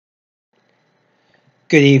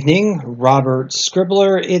Good evening, Robert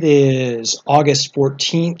Scribbler. It is August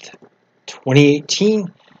 14th,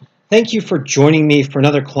 2018. Thank you for joining me for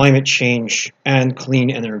another climate change and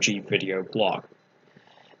clean energy video blog.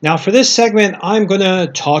 Now for this segment, I'm going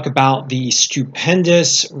to talk about the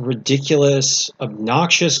stupendous, ridiculous,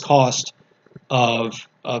 obnoxious cost of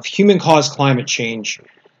human-caused climate change.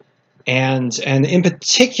 And in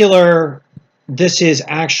particular, this is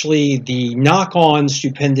actually the knock-on,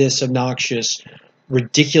 stupendous, obnoxious,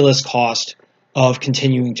 ridiculous cost of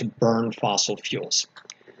continuing to burn fossil fuels.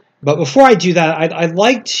 But before I do that, I'd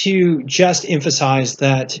like to just emphasize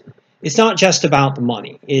that it's not just about the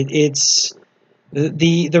money. It's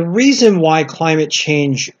the reason why climate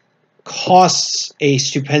change costs a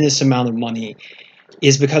stupendous amount of money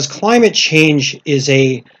is because climate change is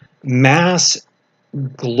a mass,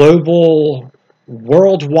 global,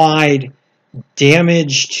 worldwide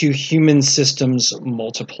damage to human systems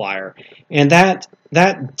multiplier. And that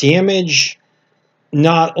damage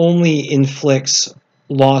not only inflicts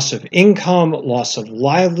loss of income, loss of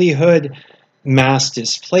livelihood, mass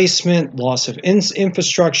displacement, loss of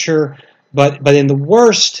infrastructure, but in the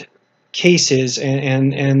worst cases,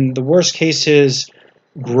 and the worst cases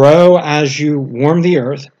grow as you warm the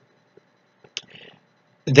earth,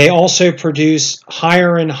 they also produce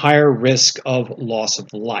higher and higher risk of loss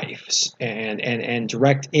of lives and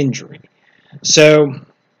direct injury. So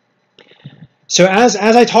as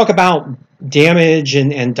I talk about damage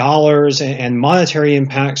and dollars and monetary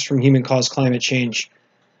impacts from human-caused climate change,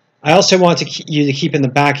 I also want you to keep in the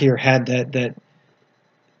back of your head that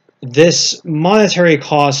this monetary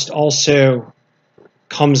cost also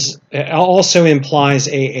implies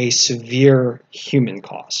a severe human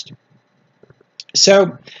cost.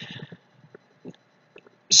 So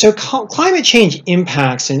climate change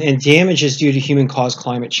impacts and damages due to human-caused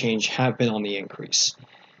climate change have been on the increase.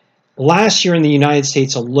 Last year in the United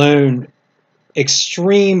States alone,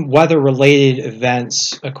 extreme weather-related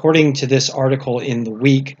events, according to this article in The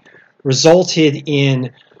Week, resulted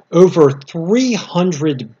in over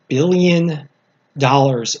 $300 billion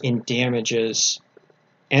in damages,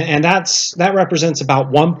 and that represents about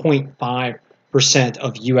 1.5%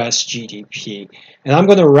 of US GDP. And I'm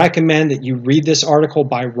going to recommend that you read this article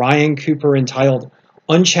by Ryan Cooper entitled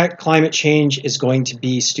 "Unchecked Climate Change is Going to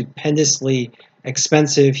be Stupendously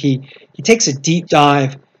Expensive." He takes a deep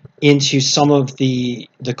dive into some of the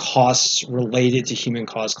costs related to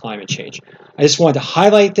human-caused climate change. I just wanted to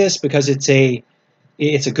highlight this because it's a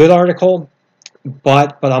good article,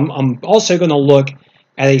 but I'm also going to look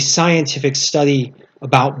at a scientific study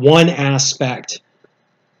about one aspect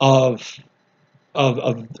of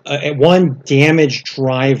one damage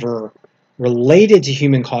driver related to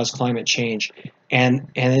human-caused climate change, and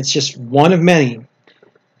it's just one of many,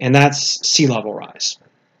 and that's sea level rise.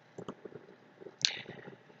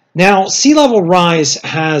 Now, sea level rise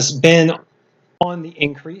has been on the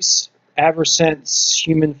increase ever since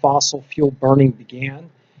human fossil fuel burning began,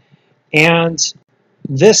 and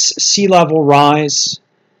this sea level rise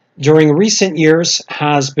during recent years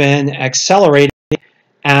has been accelerated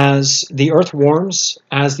as the Earth warms,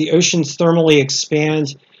 as the oceans thermally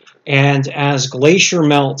expand, and as glacier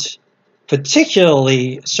melt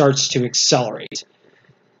particularly starts to accelerate.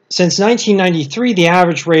 Since 1993, the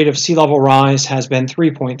average rate of sea level rise has been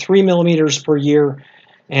 3.3 millimeters per year,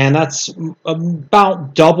 and that's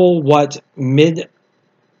about double what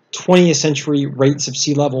mid-20th century rates of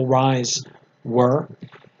sea level rise were.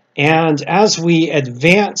 And as we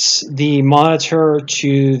advance the monitor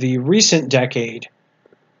to the recent decade,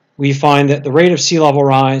 we find that the rate of sea level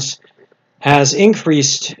rise has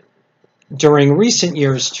increased during recent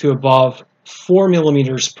years to above 4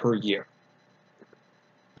 millimeters per year.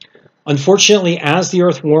 Unfortunately, as the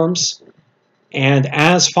Earth warms and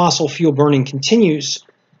as fossil fuel burning continues,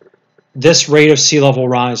 this rate of sea level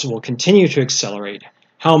rise will continue to accelerate.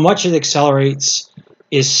 How much it accelerates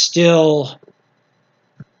is still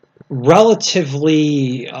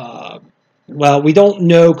relatively, well, we don't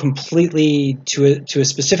know completely to a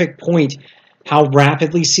specific point how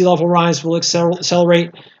rapidly sea level rise will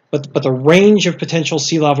accelerate, but the range of potential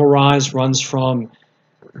sea level rise runs from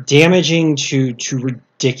damaging to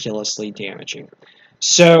ridiculously damaging.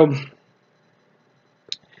 So,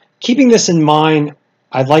 keeping this in mind,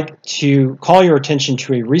 I'd like to call your attention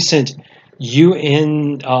to a recent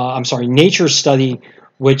Nature study,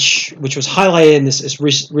 which was highlighted in this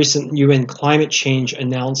recent UN climate change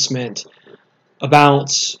announcement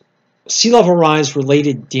about sea level rise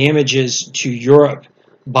related damages to Europe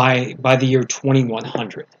by the year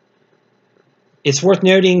 2100. It's worth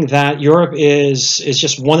noting that Europe is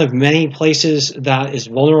just one of many places that is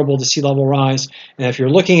vulnerable to sea level rise. And if you're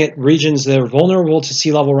looking at regions that are vulnerable to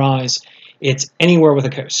sea level rise, it's anywhere with a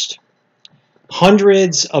coast.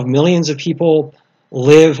 Hundreds of millions of people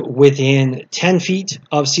live within 10 feet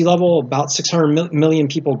of sea level, about 600 million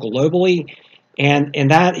people globally, and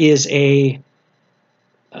that is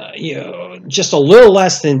just a little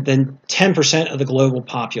less than 10% of the global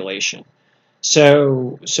population.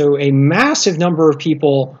 So a massive number of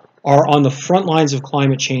people are on the front lines of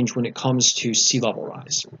climate change when it comes to sea level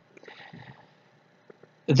rise.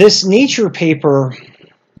 This Nature paper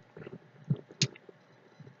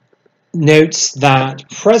notes that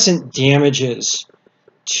present damages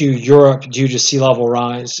to Europe due to sea level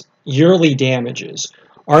rise, yearly damages,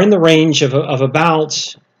 are in the range of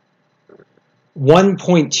about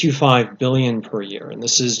 1.25 billion per year. And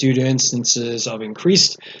this is due to instances of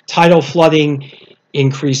increased tidal flooding,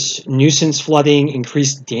 increased nuisance flooding,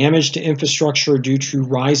 increased damage to infrastructure due to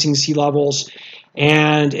rising sea levels,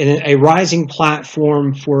 and a rising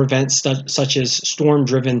platform for events such as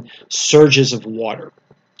storm-driven surges of water.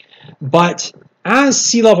 But as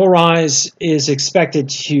sea level rise is expected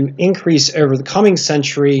to increase over the coming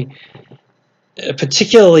century,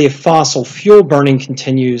 particularly if fossil fuel burning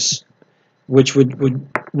continues, which would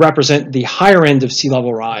represent the higher end of sea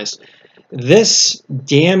level rise, this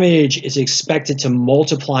damage is expected to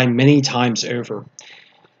multiply many times over.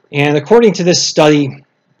 And according to this study, I'm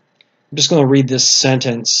just going to read this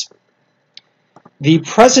sentence. The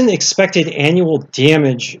present expected annual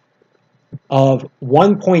damage of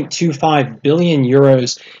 1.25 billion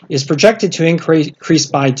euros is projected to increase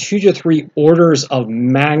by 2 to 3 orders of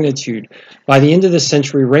magnitude by the end of the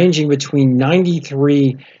century, ranging between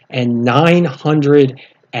 93 and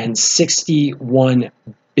 961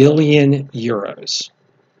 billion euros.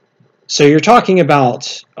 So you're talking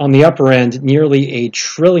about, on the upper end, nearly €1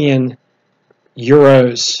 trillion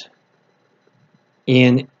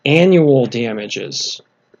in annual damages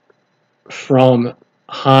from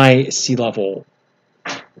high sea level,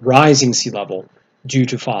 rising sea level due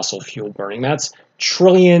to fossil fuel burning. That's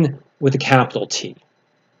trillion with a capital T.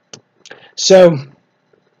 So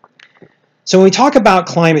when we talk about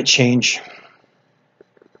climate change,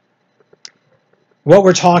 what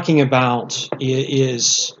we're talking about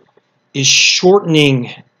is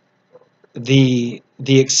shortening the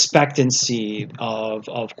expectancy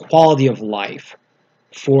of quality of life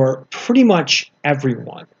for pretty much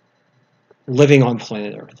everyone living on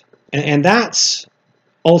planet Earth. And that's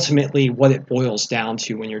ultimately what it boils down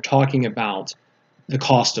to when you're talking about the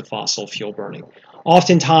cost of fossil fuel burning.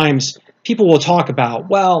 Oftentimes, people will talk about,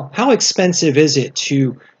 well, how expensive is it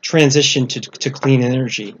to transition to clean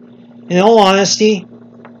energy? In all honesty,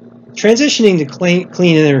 transitioning to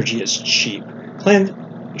clean energy is cheap.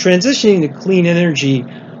 Transitioning to clean energy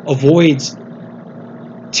avoids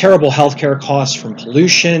terrible healthcare costs from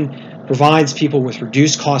pollution, provides people with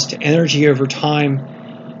reduced cost to energy over time,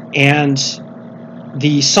 and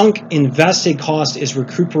the sunk invested cost is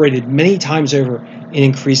recuperated many times over in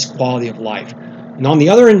increased quality of life. And on the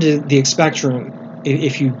other end of the spectrum,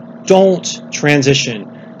 if you don't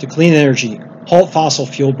transition to clean energy, halt fossil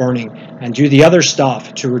fuel burning, and do the other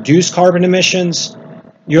stuff to reduce carbon emissions,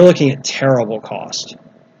 you're looking at terrible cost.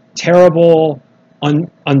 Terrible,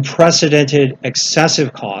 unprecedented,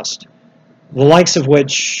 excessive cost, the likes of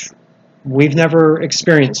which we've never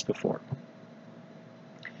experienced before.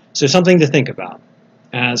 So something to think about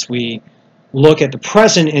as we look at the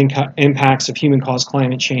present impacts of human-caused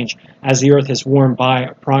climate change as the Earth has warmed by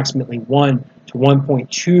approximately 1 to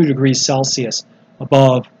 1.2 degrees Celsius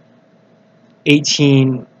above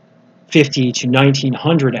 1850 to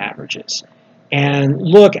 1900 averages, and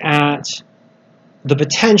look at the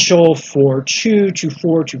potential for 2 to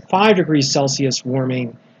 4 to 5 degrees Celsius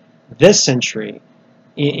warming this century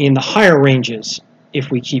in the higher ranges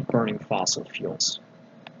if we keep burning fossil fuels.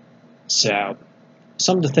 So,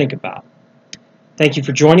 something to think about. Thank you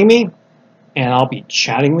for joining me, and I'll be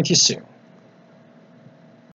chatting with you soon.